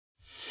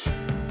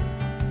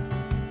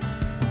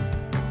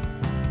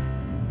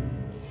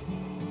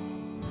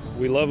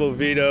We love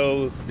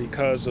Oviedo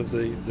because of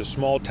the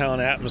small town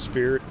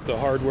atmosphere. The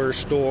hardware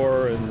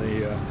store and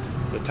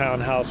the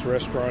townhouse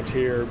restaurant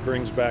here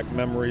brings back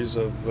memories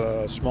of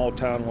a small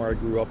town where I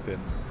grew up in.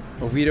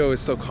 Oviedo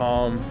is so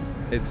calm,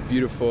 it's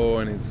beautiful,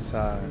 and it's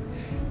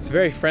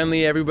very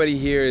friendly. Everybody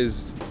here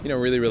is,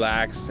 really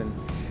relaxed, and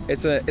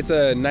it's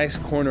a nice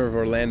corner of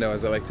Orlando,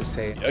 as I like to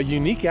say. A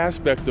unique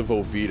aspect of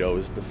Oviedo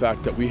is the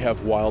fact that we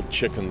have wild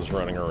chickens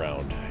running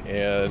around,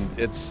 and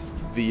it's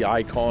the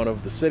icon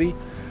of the city,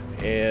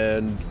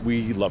 and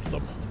we love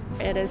them.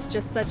 It is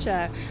just such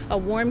a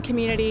warm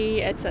community.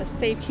 It's a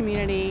safe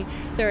community.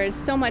 There is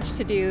so much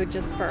to do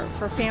just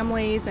for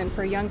families and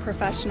for young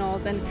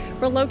professionals, and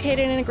we're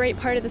located in a great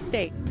part of the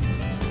state.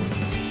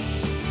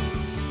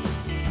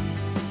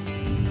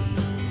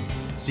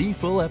 See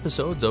full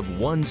episodes of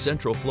One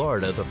Central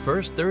Florida the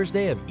first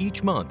Thursday of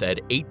each month at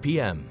 8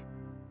 p.m.